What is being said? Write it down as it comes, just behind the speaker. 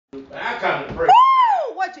I come to pray.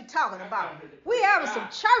 Woo! What you talking about? We having some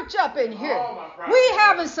church up in here. We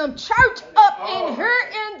having some church up in here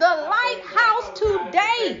in the Lighthouse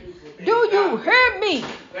today. Do you hear me?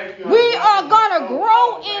 We are going to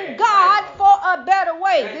grow in God for a better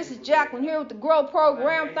way. This is Jacqueline here with the Grow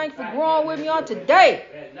Program. Thanks for growing with me on today.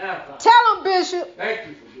 Tell them, Bishop. Thank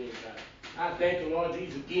you for being God. I thank the Lord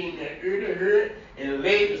Jesus for giving me an ear to hear and a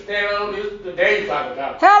leg to stand on this today, Father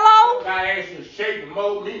God. Hello? God, I ask you to shape and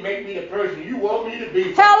mold me, make me the person you want me to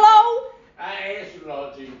be. Hello? I ask you,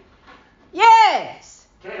 Lord Jesus. Yes.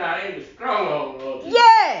 Turn out every stronghold, Lord Jesus.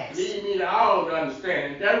 Yes. Lead me to all to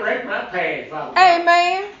understand and direct my path, Father God.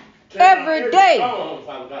 Amen. Turn out Every day. Stronghold,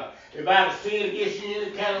 Father God. If I have sinned against you in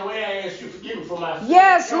any kind of way, I ask you to forgive me for my sins.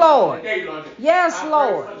 Yes, Lord. Today, Lord. Yes, I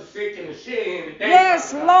Lord. pray for the sick and the shed in the day,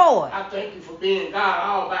 Yes, Father God. Lord. I thank you for being God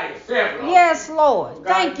all by yourself, Lord. Yes, Lord. God,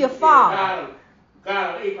 Thank you, being Father.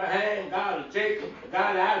 God of Abraham, God of Jacob,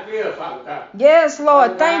 God of Isaiah, Father God. Yes,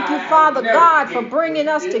 Lord. Father Thank God, you, Father never God, forget for bringing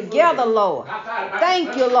what us you did for together, me. Lord. I thought about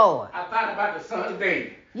Thank you, Lord. I thought about the son of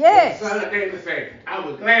David. Yes. The son of David said, I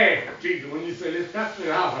was glad, Jesus, when you said, let's come to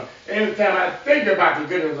the altar. Every time I think about the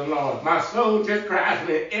goodness of the Lord, my soul just cries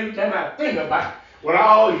for it. Every time I think about what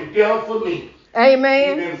all you done for me.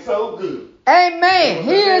 Amen. You've been so good. Amen.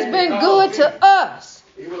 He has been good to us.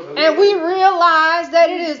 And we realize that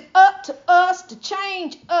it is up to us to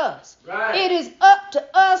change us. Right. It is up to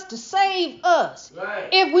us to save us. Right.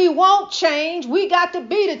 If we won't change, we got to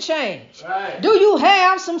be the change. Right. Do you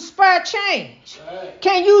have some spare change? Right.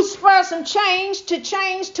 Can you spare some change to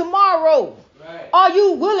change tomorrow? Right. Are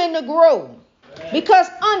you willing to grow? Right. Because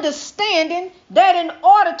understanding that in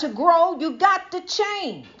order to grow, you got to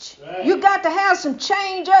change. Right. You got to have some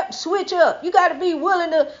change up, switch up. You got to be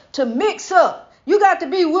willing to mix up. You got to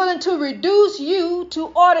be willing to reduce you to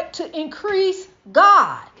order to increase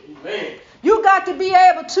God. Amen. You got to be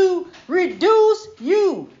able to reduce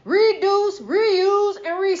you, reduce, reuse,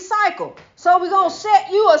 and recycle. So we're going to set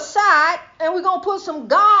you aside and we're going to put some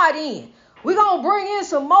God in. We're going to bring in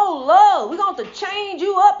some more love. We're going to change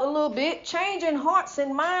you up a little bit, changing hearts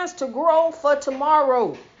and minds to grow for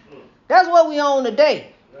tomorrow. That's what we on today.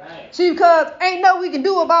 Right. See, because ain't nothing we can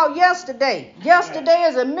do about yesterday. Yesterday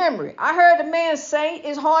is a memory. I heard a man say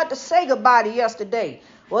it's hard to say goodbye to yesterday.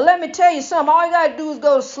 Well, let me tell you something. All you got to do is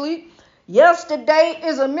go to sleep. Yesterday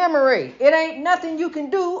is a memory. It ain't nothing you can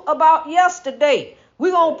do about yesterday.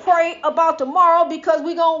 We're going to pray about tomorrow because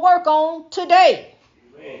we're going to work on today.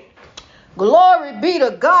 Amen. Glory be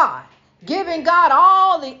to God. Giving God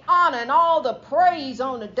all the honor and all the praise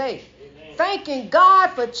on the day. Thanking God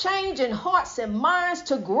for changing hearts and minds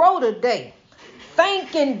to grow today.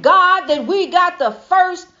 Thanking God that we got the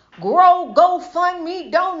first Grow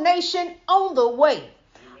GoFundMe donation on the way.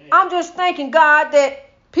 Amen. I'm just thanking God that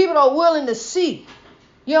people are willing to see,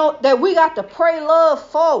 that we got to pray love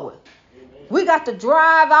forward. Amen. We got to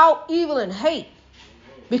drive out evil and hate.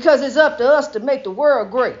 Amen. Because it's up to us to make the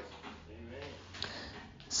world great. Amen.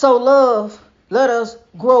 So love, let us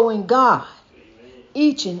grow in God.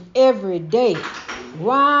 Each and every day,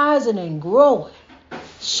 rising and growing,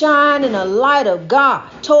 shining a light of God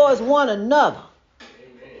towards one another.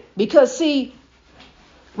 Because see,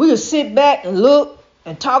 we can sit back and look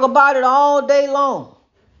and talk about it all day long.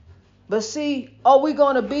 But see, are we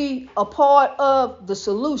going to be a part of the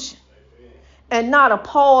solution and not a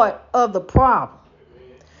part of the problem?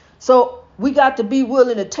 So we got to be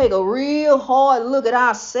willing to take a real hard look at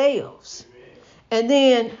ourselves and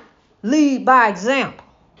then lead by example.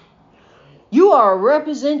 You are a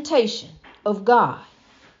representation of God.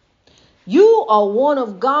 You are one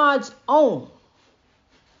of God's own.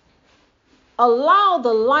 Allow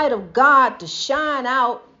the light of God to shine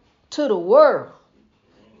out to the world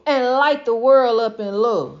and light the world up in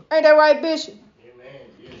love. Ain't that right, Bishop? Amen.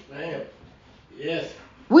 Yes, ma'am. Yes.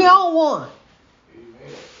 We own one.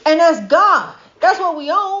 Amen. And that's God. That's what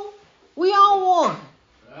we own. We own one.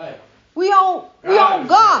 Right. We own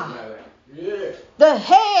God. Yeah. The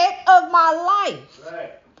head of my life.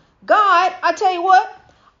 Right. God, I tell you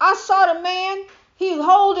what, I saw the man, he was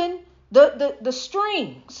holding the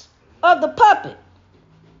strings of the puppet.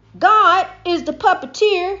 God is the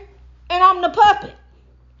puppeteer and I'm the puppet.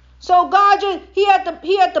 So God he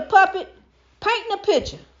had the puppet painting a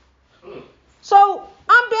picture. So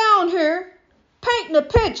I'm down here painting a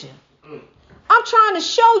picture. I'm trying to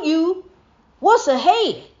show you what's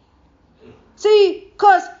ahead. See,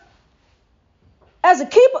 because as a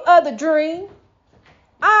keeper of the dream,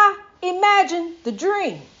 I imagine the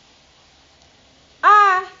dream.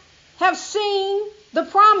 I have seen the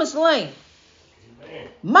promised land. Amen.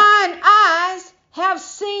 Mine eyes have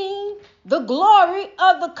seen the glory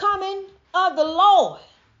of the coming of the Lord.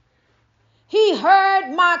 He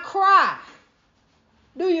heard my cry.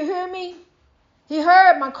 Do you hear me? He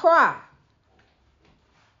heard my cry.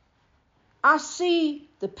 I see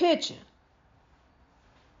the picture.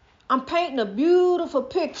 I'm painting a beautiful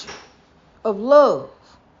picture of love,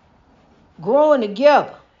 growing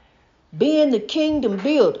together, being the kingdom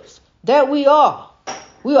builders that we are.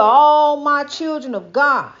 We are all my children of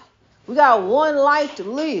God. We got one life to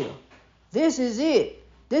live. This is it.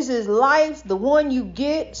 This is life, the one you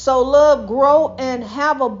get. So love, grow, and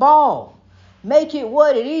have a ball. Make it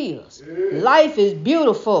what it is. Yeah. Life is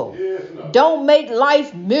beautiful. Yeah, don't make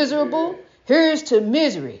life miserable. Yeah. Here's to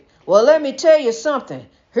misery. Well, let me tell you something.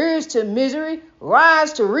 Here's to misery.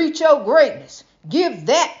 Rise to reach your greatness. Give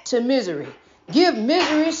that to misery. Give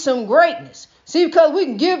misery some greatness. See, because we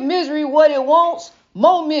can give misery what it wants.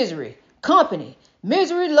 More misery. Company.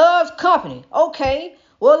 Misery loves company. Okay.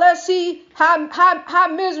 Well, let's see how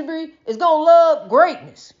misery is going to love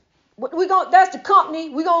greatness. That's the company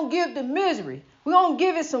we're going to give the misery. We're going to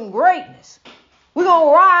give it some greatness. We're going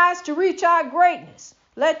to rise to reach our greatness.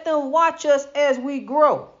 Let them watch us as we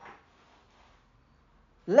grow.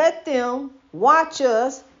 Let them watch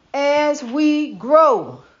us as we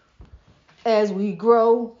grow. As we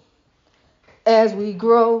grow. As we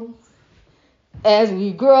grow. As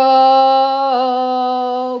we grow.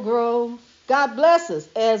 God bless us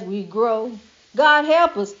as we grow. God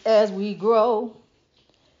help us as we grow.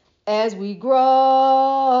 As we grow.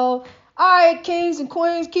 All right, kings and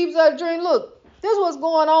queens, keep our dream. Look, this is what's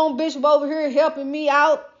going on. Bishop over here helping me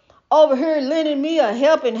out. Over here lending me a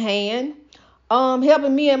helping hand.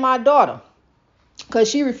 Helping me and my daughter. Because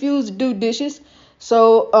she refused to do dishes.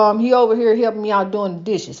 So he over here helping me out doing the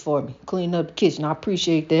dishes for me. Cleaning up the kitchen. I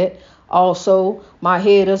appreciate that. Also, my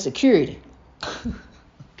head of security.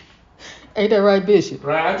 Ain't that right, Bishop?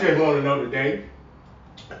 Right, I just want to know today,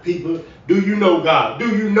 people, do you know God?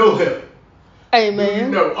 Do you know Him? Amen. Do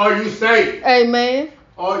you know? Are you saved? Amen.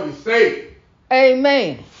 Are you saved?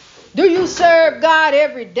 Amen. Do you serve God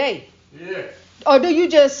every day? Yeah. Or do you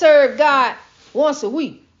just serve God once a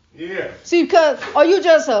week? Yeah. See, because are you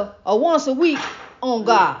just a once a week on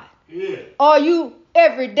God? Yeah. Or are you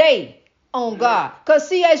every day on God? Because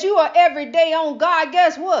see, as you are every day on God,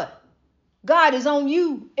 guess what? God is on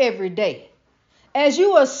you every day. As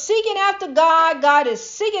you are seeking after God, God is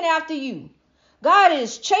seeking after you. God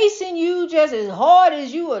is chasing you just as hard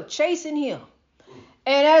as you are chasing Him.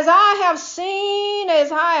 And as I have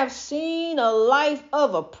seen a life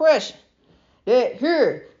of oppression, that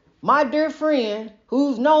here, my dear friend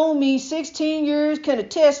who's known me 16 years can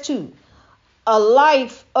attest to, a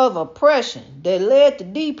life of oppression that led to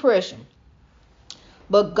depression.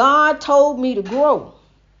 But God told me to grow.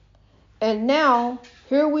 And now,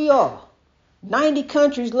 here we are, 90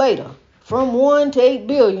 countries later, from 1 to 8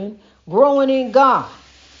 billion, growing in God.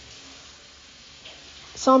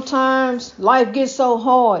 Sometimes life gets so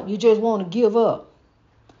hard, you just want to give up.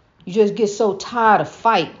 You just get so tired of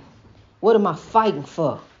fighting. What am I fighting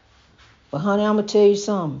for? But honey, I'm going to tell you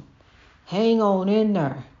something. Hang on in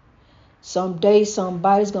there. Someday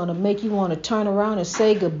somebody's going to make you want to turn around and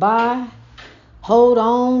say goodbye. Hold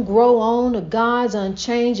on, grow on to God's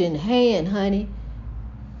unchanging hand, honey.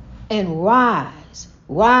 And rise.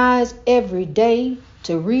 Rise every day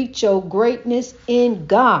to reach your greatness in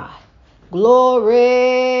God. Glory,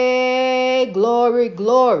 glory,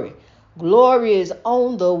 glory. Glory is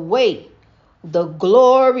on the way. The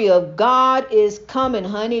glory of God is coming,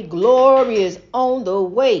 honey. Glory is on the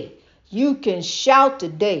way. You can shout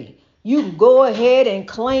today. You can go ahead and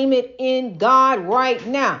claim it in God right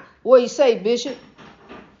now. What do you say, Bishop?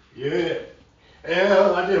 Yeah.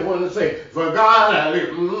 Well, I just want to say, for God I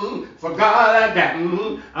live, for God I die.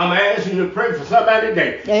 I'm asking you to pray for somebody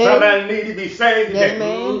today. Somebody need to be saved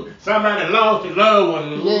today. Somebody lost a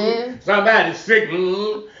loved one. Somebody sick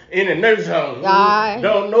in a nursing home.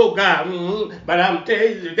 Don't know God. But I'm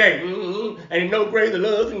telling you today, ain't no greater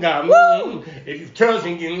love than God. If you trust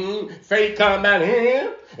in Him, faith come out of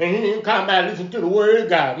Him. And He didn't come by listen to the word of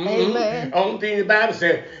God. Amen. Only thing the Bible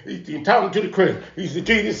said, He's talking to the Christian.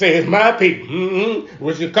 Jesus says, my people,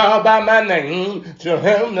 which is called by my name, shall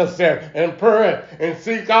humble themselves and pray and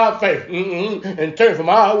seek our faith and turn from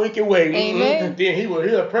all wicked ways. Then He will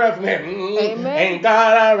hear a prayer from heaven. Ain't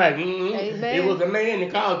God all right? It was a man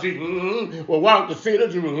that called Jesus, will walk the city of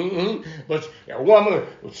Jerusalem, but a woman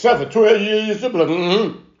suffered 12 years of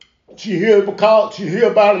blood. She heard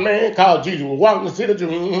about a man called Jesus was walking the city of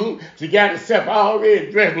Jerusalem. She got herself already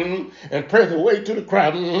dressed and pressed her way to the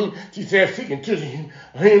crowd. She said, seeking to him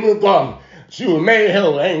of God. She was made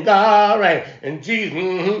whole. Ain't God all right? And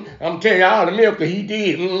Jesus, I'm telling you all the miracle he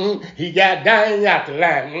did. He got Daniel out the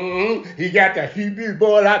line. He got the Hebrew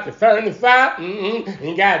boy out the furnace fire.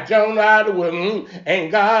 He got Jonah out of the wood.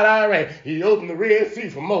 Ain't God all right? He opened the Red Sea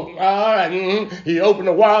for Moses. All right. He opened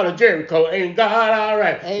the wall of Jericho. Ain't God all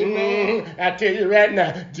right? Amen. I tell you right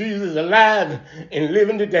now, Jesus is alive and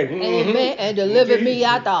living today. Amen. And delivered me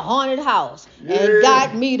out the haunted house. And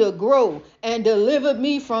got me to grow. And delivered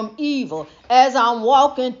me from evil. As I'm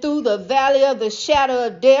walking through the valley of the shadow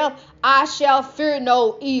of death, I shall fear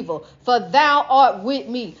no evil. For thou art with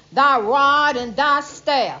me. Thy rod and thy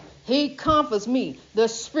staff, he comforts me. The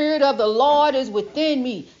Spirit of the Lord is within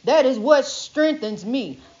me. That is what strengthens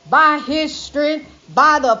me. By his strength,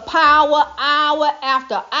 by the power, hour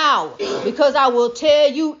after hour. Because I will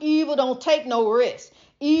tell you, evil don't take no rest.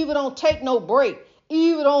 Evil don't take no break.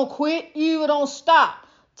 Evil don't quit. Evil don't stop.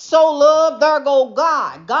 So love, there go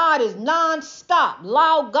God. God is non-stop.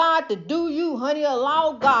 Allow God to do you, honey.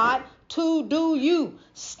 Allow God to do you.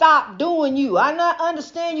 Stop doing you. I not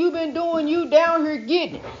understand you've been doing you down here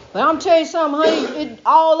getting it. But I'm telling you something, honey.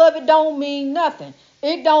 All of it don't mean nothing.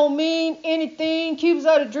 It don't mean anything. Keepers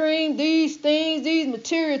of the dream, these things, these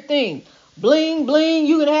material things. Bling, bling,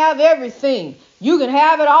 you can have everything. You can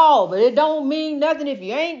have it all, but it don't mean nothing if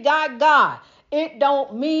you ain't got God. It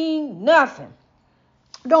don't mean nothing.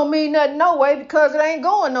 Don't mean nothing no way because it ain't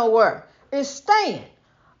going nowhere. It's staying.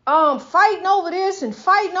 Fighting over this and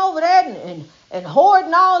fighting over that and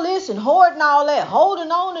hoarding all this and hoarding all that.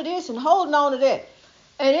 Holding on to this and holding on to that.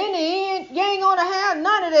 And in the end, you ain't going to have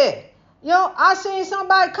none of that. You know, I seen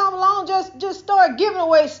somebody come along just start giving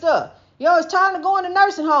away stuff. You know, it's time to go in the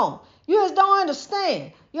nursing home. You just don't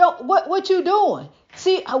understand. You know, what you doing?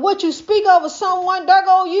 See, what you speak over someone, there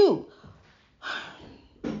go you.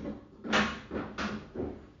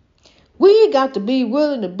 We got to be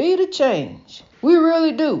willing to be the change. We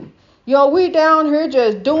really do. You know, we down here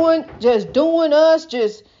just doing us.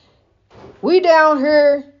 We down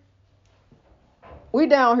here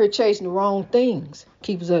chasing the wrong things.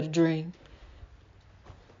 Keepers of the dream.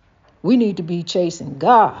 We need to be chasing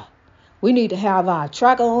God. We need to have our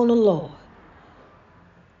tracker on the Lord.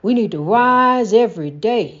 We need to rise every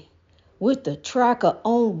day with the tracker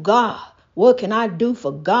on God. What can I do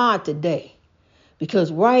for God today?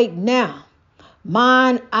 Because right now,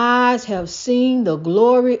 mine eyes have seen the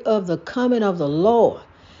glory of the coming of the Lord.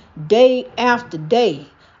 Day after day,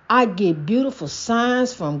 I get beautiful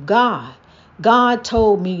signs from God. God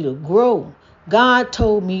told me to grow. God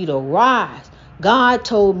told me to rise. God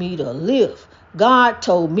told me to live. God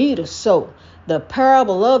told me to sow. The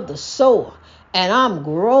parable of the sower. And I'm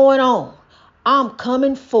growing on. I'm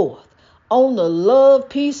coming forth on the love,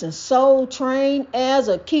 peace, and soul train as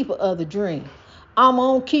a keeper of the dream. I'm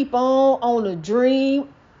going to keep on the dream,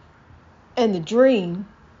 and the dream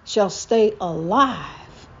shall stay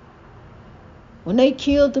alive. When they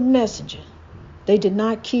killed the messenger, they did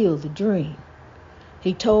not kill the dream.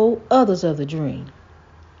 He told others of the dream,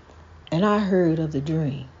 and I heard of the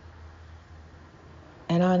dream.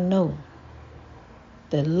 And I know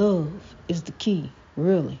that love is the key,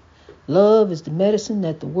 really. Love is the medicine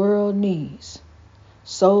that the world needs.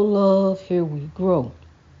 So love, here we grow.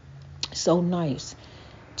 So nice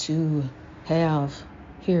to have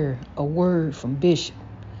here a word from Bishop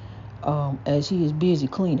as he is busy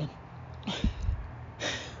cleaning.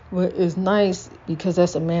 But it's nice because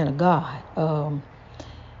that's a man of God.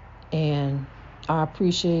 And I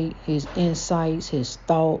appreciate his insights, his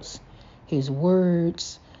thoughts, his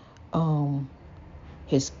words,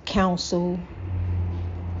 his counsel,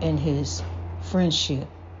 and his friendship.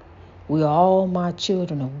 We are all my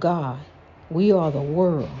children of God. We are the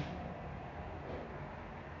world.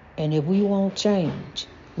 And if we won't change,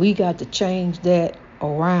 we got to change that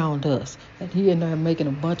around us. And he and I are making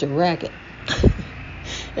a bunch of racket.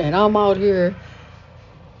 And I'm out here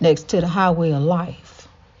next to the highway of life.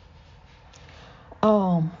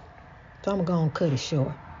 So I'm going to cut it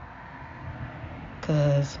short.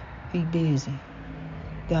 Because he busy.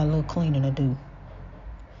 Got a little cleaning to do.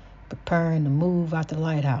 Preparing to move out the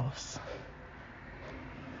lighthouse.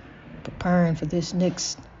 Preparing for this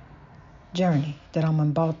next journey that I'm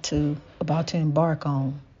about to embark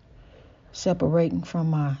on, separating from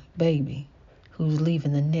my baby who's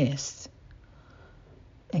leaving the nest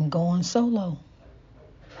and going solo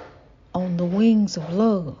on the wings of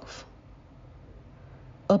love,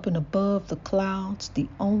 up and above the clouds, the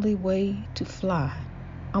only way to fly.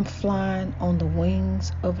 I'm flying on the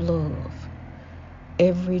wings of love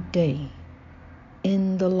every day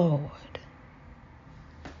in the Lord.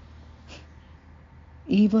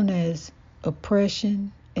 Even as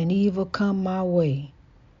oppression and evil come my way,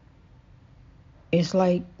 It's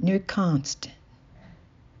like near constant.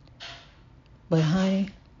 But honey,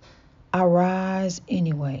 I rise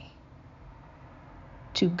anyway.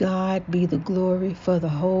 To God be the glory for the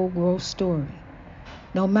whole growth story.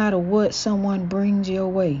 No matter what someone brings your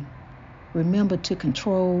way, remember to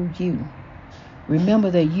control you.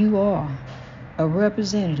 Remember that you are a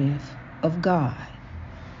representative of God.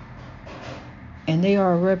 And they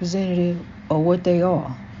are a representative of what they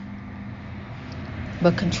are.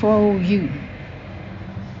 But control you.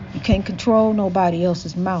 You can't control nobody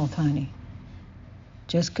else's mouth, honey.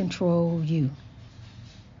 Just control you.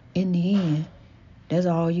 In the end, that's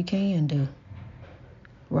all you can do.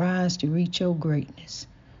 Rise to reach your greatness.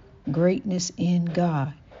 Greatness in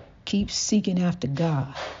God. Keep seeking after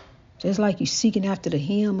God. Just like you seeking after the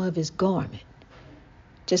hem of his garment.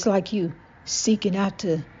 Just like you seeking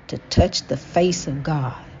after to touch the face of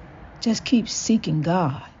God. Just keep seeking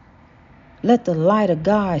God. Let the light of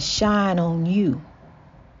God shine on you.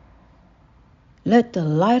 Let the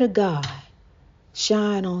light of God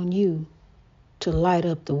shine on you to light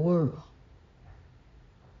up the world.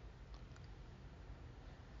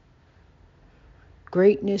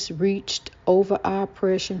 Greatness reached over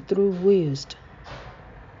oppression through wisdom.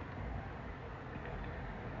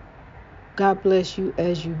 God bless you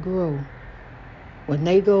as you grow. When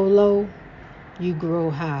they go low, you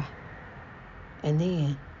grow high. And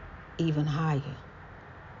then even higher.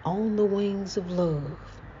 On the wings of love.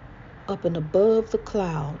 Up and above the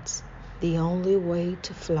clouds. The only way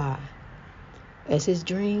to fly. As his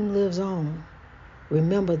dream lives on,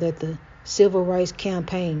 remember that the Civil Rights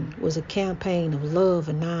Campaign was a campaign of love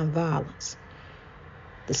and nonviolence.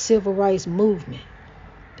 The Civil Rights Movement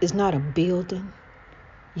is not a building.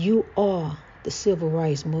 You are the Civil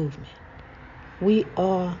Rights Movement. We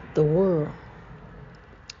are the world.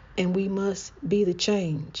 And we must be the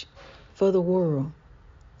change for the world.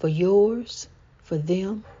 For yours, for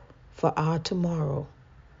them, for our tomorrow.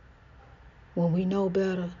 When we know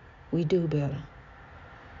better, we do better.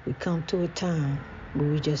 We come to a time where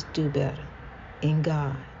we just do better in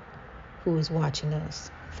God, who is watching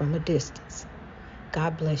us from a distance.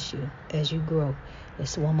 God bless you as you grow.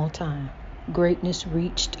 Let's one more time. Greatness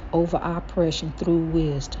reached over oppression through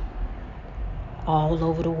wisdom. All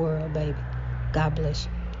over the world, baby. God bless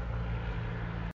you.